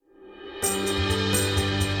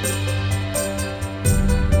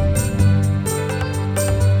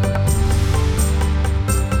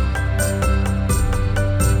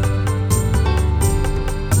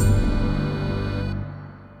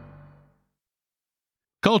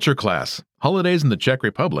Culture Class, Holidays in the Czech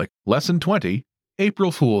Republic, Lesson 20,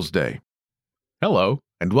 April Fool's Day. Hello,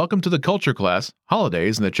 and welcome to the Culture Class,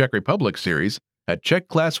 Holidays in the Czech Republic series at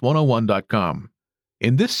CzechClass101.com.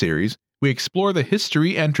 In this series, we explore the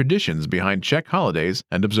history and traditions behind Czech holidays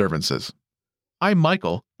and observances. I'm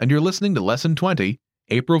Michael, and you're listening to Lesson 20,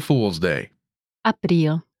 April Fool's Day.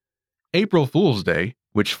 Apríl. April Fool's Day,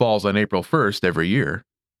 which falls on April 1st every year,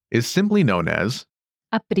 is simply known as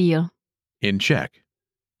Apríl. in Czech.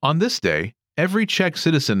 On this day, every Czech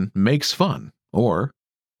citizen makes fun, or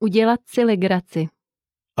Udělat si legraci.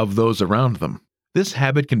 of those around them. This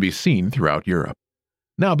habit can be seen throughout Europe.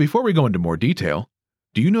 Now, before we go into more detail,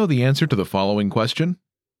 do you know the answer to the following question?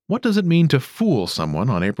 What does it mean to fool someone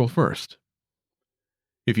on April 1st?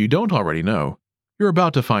 If you don't already know, you're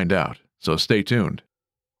about to find out, so stay tuned.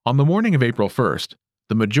 On the morning of April 1st,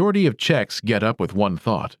 the majority of Czechs get up with one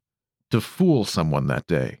thought: to fool someone that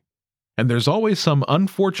day. And there's always some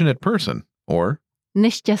unfortunate person, or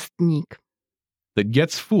Nešťastník. that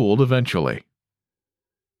gets fooled eventually.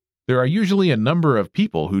 There are usually a number of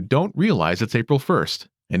people who don't realize it's April 1st,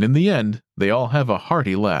 and in the end, they all have a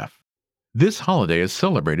hearty laugh. This holiday is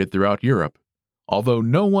celebrated throughout Europe, although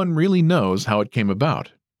no one really knows how it came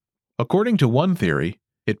about. According to one theory,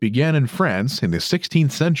 it began in France in the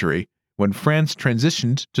 16th century when France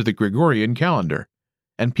transitioned to the Gregorian calendar,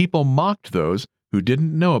 and people mocked those who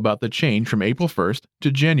didn't know about the change from April 1st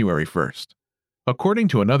to January 1st. According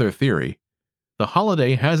to another theory, the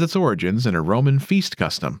holiday has its origins in a Roman feast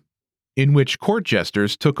custom, in which court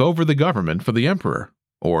jesters took over the government for the emperor,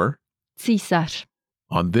 or Císař.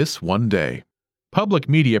 on this one day. Public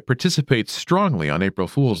media participates strongly on April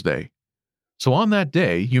Fool's Day. So on that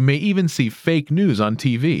day, you may even see fake news on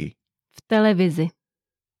TV, V televizi.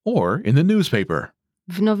 or in the newspaper.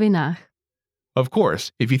 V novinách. Of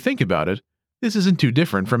course, if you think about it, this isn't too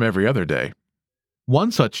different from every other day.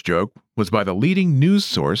 One such joke was by the leading news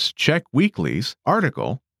source Czech Weekly's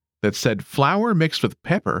article that said flour mixed with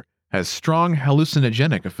pepper has strong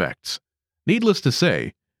hallucinogenic effects. Needless to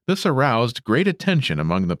say, this aroused great attention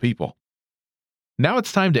among the people. Now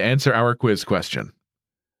it's time to answer our quiz question.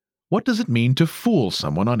 What does it mean to fool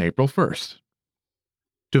someone on April 1st?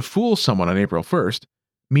 To fool someone on April 1st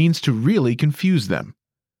means to really confuse them,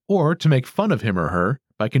 or to make fun of him or her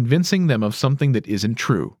by convincing them of something that isn't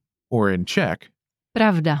true, or in Czech,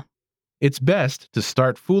 Pravda. it's best to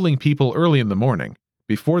start fooling people early in the morning,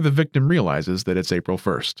 before the victim realizes that it's April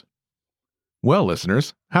 1st. Well,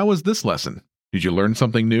 listeners, how was this lesson? Did you learn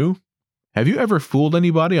something new? Have you ever fooled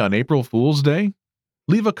anybody on April Fool's Day?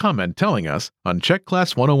 Leave a comment telling us on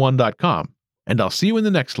CzechClass101.com, and I'll see you in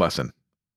the next lesson.